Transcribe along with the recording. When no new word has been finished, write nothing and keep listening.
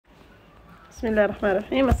بسم الله الرحمن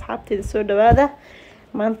الرحيم. أصحابتي السود هذا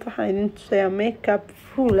ما أنت حين تسوي ميك اب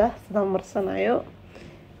فولة سدا مرسنايو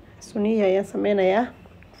سنية يا سمينا يا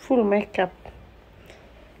فول ميك اب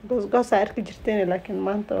قوس عارك جرتين لكن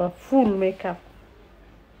ما أنت فول ميك اب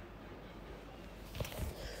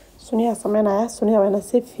سنية سمينا يا سنية وأنا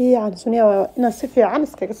سيفي عن سنية وأنا سيفي عن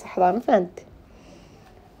سكاك صحراء ما فهمت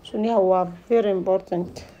سنية هو very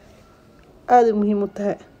important هذا مهم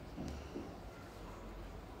تها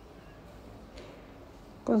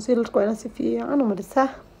كونسيلر كوينا سيفي عنو مرساه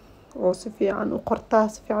oo si fiican u qortaa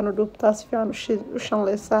si fiican u duubtaa si fiican u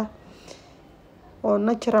shanlaysaa oo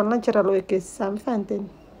natural way keenaysaa ma fahanteen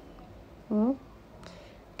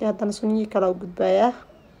haddana sunniyi kala u gudbayaa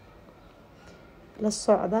la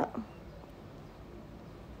socda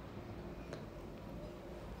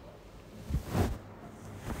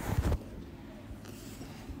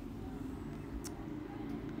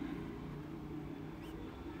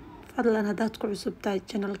fadlan haddaad ku cusub tahay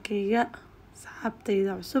channelkayga صحابتي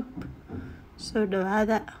عصب سود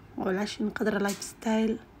هذا ولاشين قدر لايف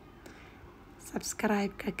ستايل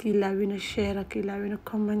سبسكرايب كيلا وين الشير كيلا وين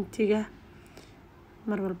كومنتيجا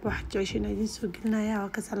مر والبا واحد جوشين ايدين سو قلنايا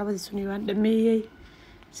وكاس لبدي سنيوان دميي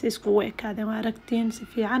سيسكو ويك هذا ما aragtiin si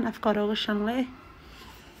fiican afkar uga shanlay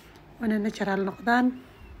wana natural noqdaan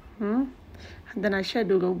haddana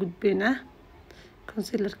shadowga u gudbina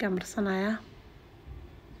concealer ka marsanaya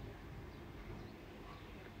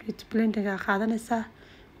beauty blending qaadanaysaa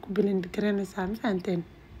ku blend gareynaysaa ma fahanteen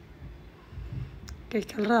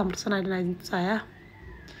kalrada marsanayna idin tusaya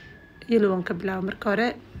yellow ka bilaabo marka hore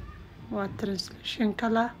waa translation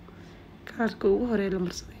kalarka ugu horeeya la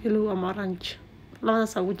marsado yellow ama orange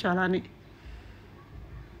labadaas ugu jeclaani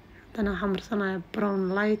haddana waxaan marsanayaa brown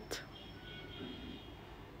light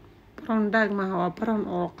brown dark maaha waa brown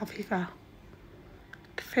oo khafiif ah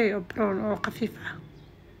kafee oo brown oo khafiif ah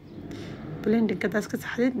blending كذا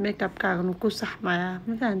كسحديد ميك اب كاغن وكوسح معايا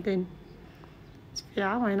ما فهمتين في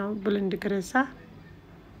عوينه بلند كريسه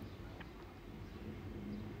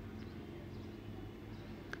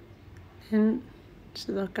ان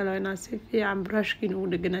sidoo kale inaa si fiican brushkin ugu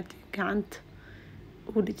dhiganaatay gacanta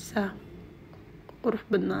ugu dhijisaa qurux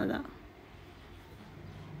badnaada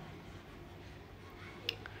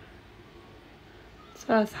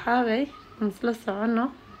asxaabay isla socono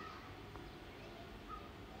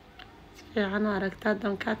fiican aragtaa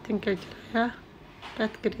dan cutting-ka jiraya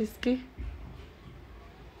cut crease-ki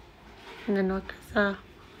inaan wakaasa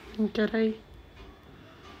jaray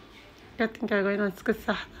cutting-kaaga inaad iska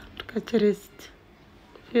saxda markaad jaraysid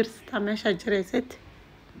fiirsata meeshaad jaraysid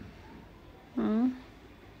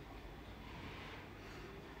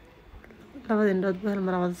labada indhood ba hal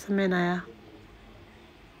mar wada sameynayaa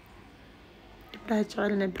gabdhaha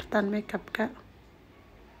jecel inay bartaan make-up-ka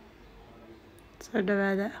soo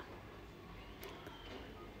dhawaada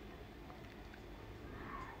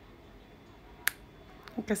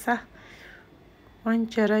كسا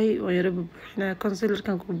وانجري ويرب بوحنا كونسيلر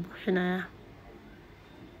كان كو بوحنا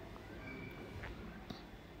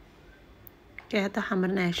كهتا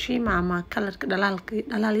حمرنا شي مع كلر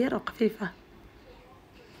دلال ير او خفيفه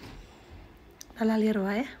دلال ير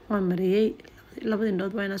واي ومريي لبدين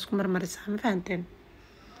دود وين اسكو مرمرسا ما فهمتين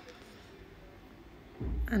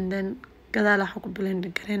and then gadaal waxa ku blend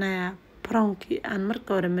gareynaya brownki aan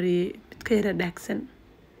marka hore mariyay mid ka yara dhaagsan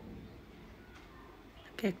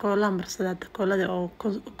كولا مرسدات كولا أو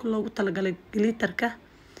كلو تلقى جليتر كه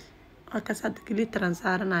وكاسات جليتر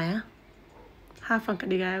انصارنايا حافن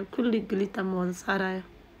كديجا كل جليتر مود صارايا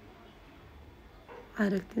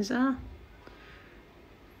عرفتي صح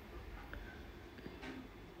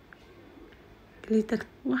جليتر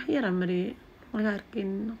وحيرة مري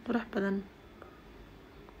ولكن قرح بدن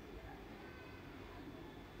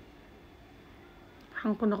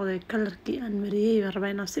حنكون نقضي كلركي أن مريي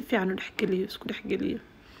وربعنا صفي عنو نحكي ليه اسكو نحكي ليه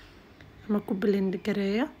ما كوبلين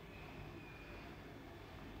دكريا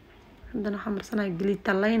عندنا حمر سنة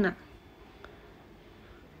جليتا لينا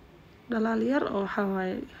دلال ير أو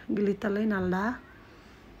حواي جليتا لينا لا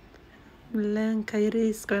لين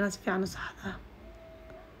كيريس كوينا صفي عنو صحدا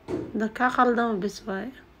دكا خلدهم بسواي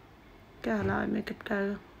كهلا ميك اب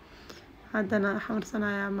كاغا عندنا حمر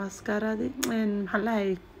سنة يا ماسكارا دي من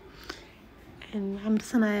محلها عمر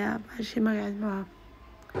سنة يا باشي ما قاعد معه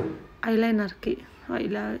ايلاينر كي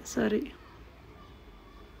لا سوري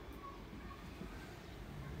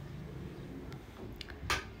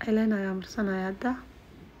ايلاينر يا عمر سنة يا دا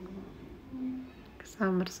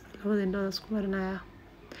كسامر لبدا indhood isku marinaya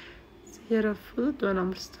siyara fudud wana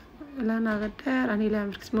marsta ilaana gadeer ani ilaa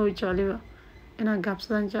markis ma jeceliba inaan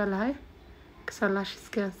gaabsadan jecelahay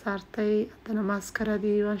kasalaashiska saartay hadana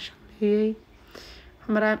maaskaradii waan shaqeeyay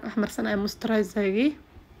أحمر سنة موسترايزري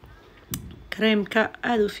كريمكا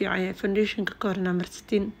aad u fiican yahay foundationka ka horna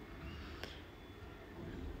marsatiin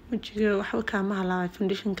wajiga waxba kaama halaabay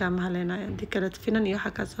foundationka ma haleynayo hadii kale finan iyo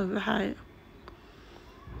waxa ka soo baxayo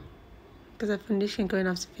kaza foundationka way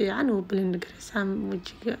nafsi fiican u blend garaysaa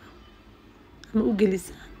wajiga ama u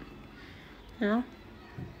gelisaa ya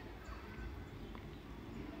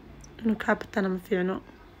inuu ka batana ma fiicno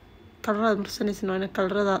kalarada marsanaysan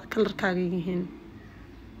waa kalarkaaga yihiin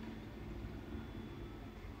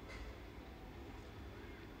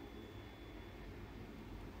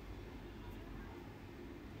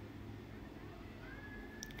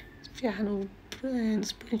fiican u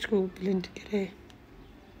sponge u blend garay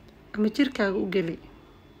ama jirkaaga u geli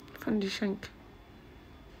foundationka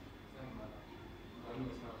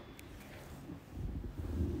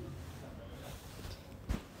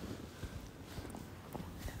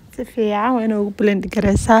si fiican waa inuu blend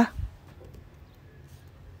garaysaa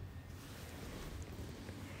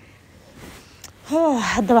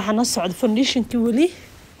hadda waxaan noo socdo foundationkii weli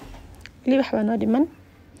wax baa noo dhiman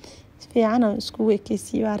fiican oo isku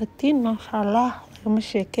weekaysiyo aragtiin ma sha Allah lagama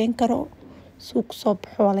sheekeyn karo suuq soo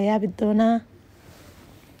baxo la yaabi doonaa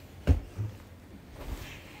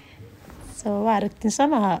soo aragtiin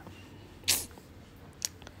samaha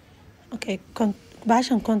okay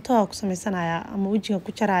baashan konto ku sameysanaaya ama wajiga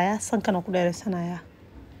ku jaraya sankana ku dheereysanaya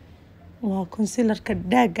waa concealerka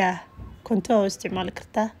daaga konto isticmaali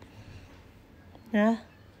kartaa ya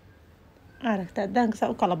aragtaa daanka saa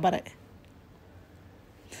u kala bare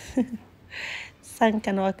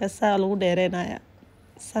sankana waa kasaa lagu dheereynaya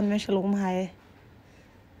san meesha lagu mahaye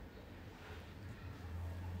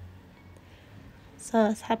soo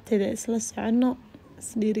asxaabteyda isla socono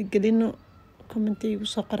isdhiirigelino comment igu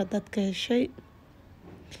soo qora dadka heshay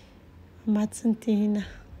mahadsantihiina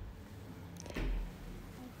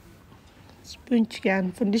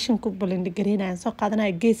sponge-gan foundation ku blend gareynaya soo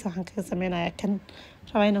qaadanaya gees waxaan kaga sameynaya kan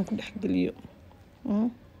rabaa inaan ku dhex geliyo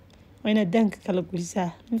waa inaad daanka kala gelisaa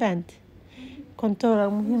ma fahanti contour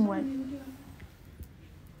muhiim waay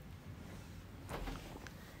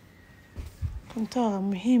contour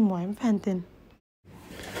muhiim waay ma fahanteen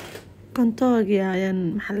contour-ga ayaan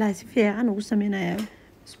maxaa si fiican ugu sameynaya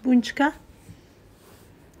sponge-ka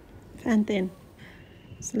fahanteen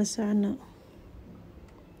isla socono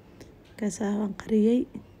kasaa waan qariyay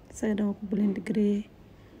isagana waan ku blend gareeyay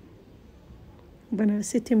bana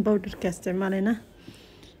setting powder-ka isticmaalayna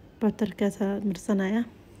powder-kaas marsanaya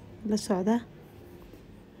la socda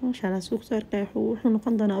ma sha Allah suuq soo arkay wuxuu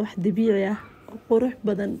noqon doonaa wax dabiici ah oo qurux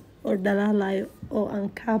badan oo dhalaalayo oo aan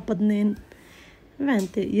ka badnayn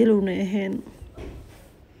maanta yelowna ahayn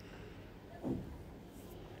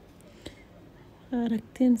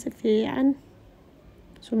aragtiin si fiican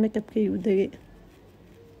soo makeup-kay u dagay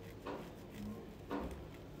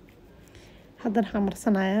hadda waxaan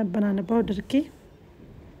marsanayaa banana powder-kii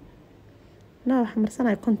waxaan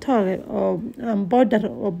marsanayaa contour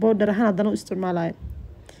oo powder ahaan haddana u isticmaalayo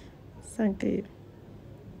sankay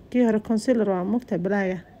kii hore concealer waa mugta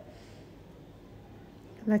balaaga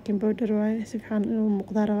laakiin powder waaye si fiican inuu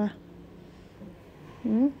muuqdaa rabaa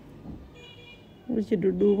waji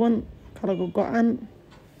dhuudhuuban kala go-an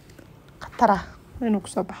khatar ah inuu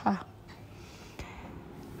kusoo baxaa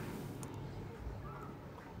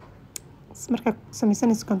markaa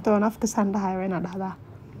sameysanaysa contour afka saan dhahayo waa inaad dhahdaa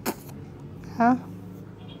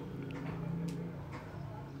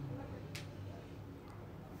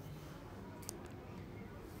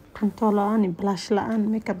contour la-aan iyo blush la-aan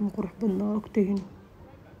makeup ma qurux badna waa ogtihiin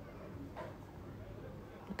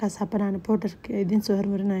markaasaa banana powder-ka idiin soo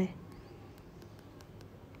hormarinaya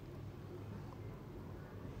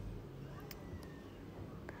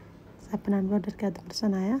banana powder-ka aad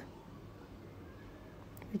marsanaya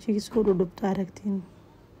wajigiisa u dhudhubto aragtiin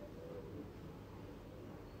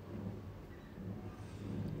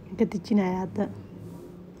ka dejinaya hadda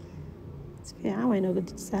si fiican waa inooga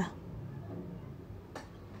dejisaa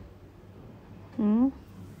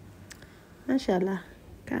maasha Allah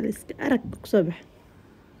kaaliska arag kusoo bax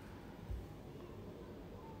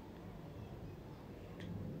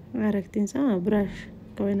aragtiin sama brush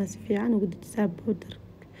ka waa inaad si fiican uga dejisaa powder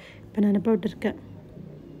banana powder-ka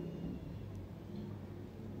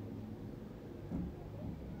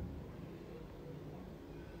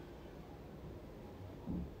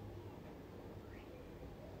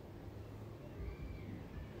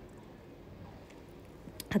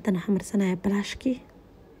haddana waxaan marsanayaa blush-kii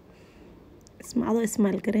adoo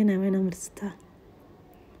ismail gareynaya waa inaa marsataa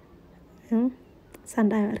saan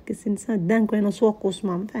dhahay arkaysin daanka waa inuu soo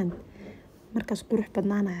kuusmaa ma fahanti markaas qurux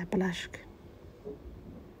badnaanaya blush-ka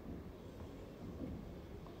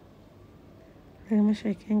lagama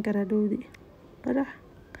sheekeyn kara dhowdi qarax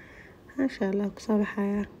maasha Allah kusoo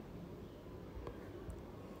baxaya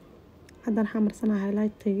haddana waxaan marsanahay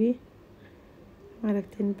highlight-gii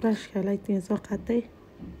maaragtiin brushka highlight-gii soo qaatay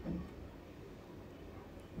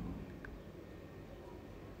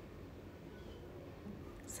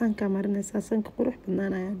sanka marinaysaa sanka qurux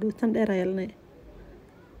badnaanaya dhuutan dheer yeelnay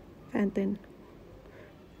faanteen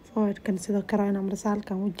forehead-kan sidoo kale inaan marsa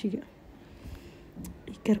halkan wejiga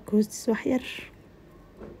karkoostis wax yar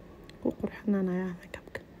ku qurxanaanaya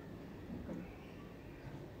makeup-ka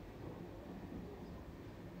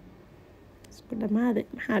isku dhamaaday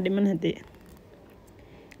maxaa dhiman hadee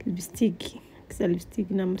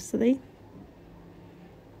lipstick-na marsaday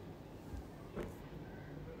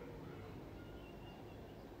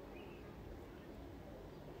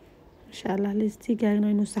masha Allah lipstick-gaagana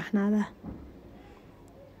inuu saxnaadaa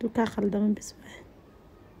dukaa khaldaman bis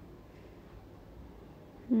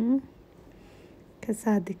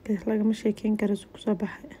كسادك لقى مشي كين كرسوك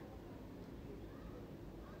صباح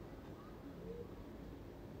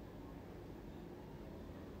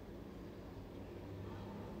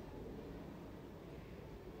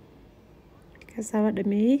كسا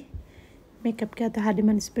ودمي ميك اب كاتا هادي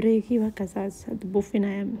من سبريكي وكسا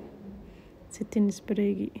دبوفينا يم 60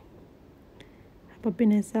 سبريكي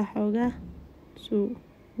حبابينا ساحوغا سو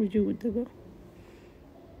وجودك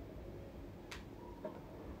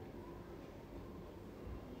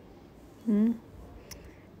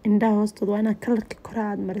indhaha hoostooda waa inaad kalarka kore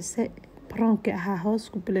aad marisay brownka ahaa hoos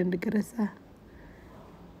ku blend garaysaa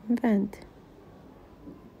mafahante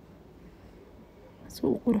si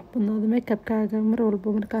uu qurux badnaado makeup-kaaga mar walba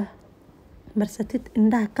markaa marsatid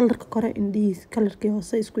indhaha kalarka kore indhihiisa kalarkii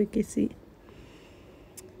hoose isku ekeysii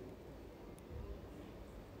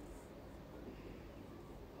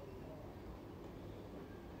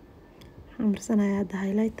waxaan marsanayaa hadda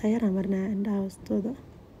highlight yaraan marinayaa indhaha hoostooda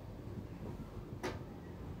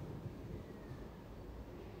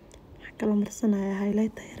kala marsanaya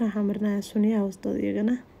highlight yar waxaan marinayaa sunniyaha hoostooda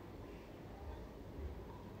iyagana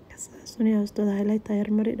sunniyaha hoostooda highlight yar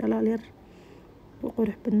mari dhalaal yar u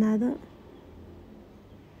qurux badnaado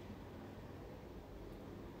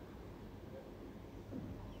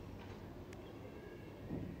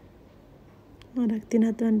aragtiin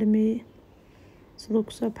haddaan dhameeyey siduu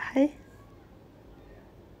kusoo baxay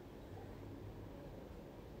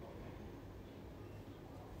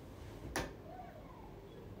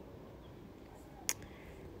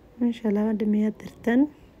ما شاء الله دميات درتن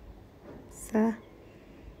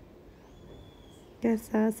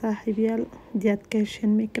كاسا صاحبيال ديات كاشن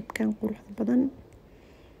ميك اب كان قروح بدن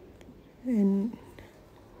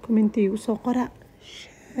كومنتي وسو قرا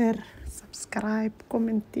شير سبسكرايب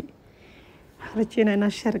كومنتي حرجينا انا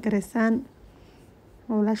شير غريسان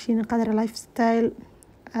ولاشين قدر لايف ستايل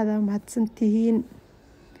هذا ما تسنتين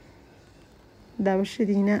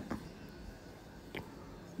داوشدينا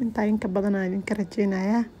inta inka badan aan idin ka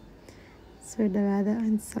rajeynayaa soo dhawaada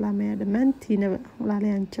aan salaamaya dhamaantiinaba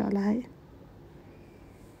walaalayaan jeclahay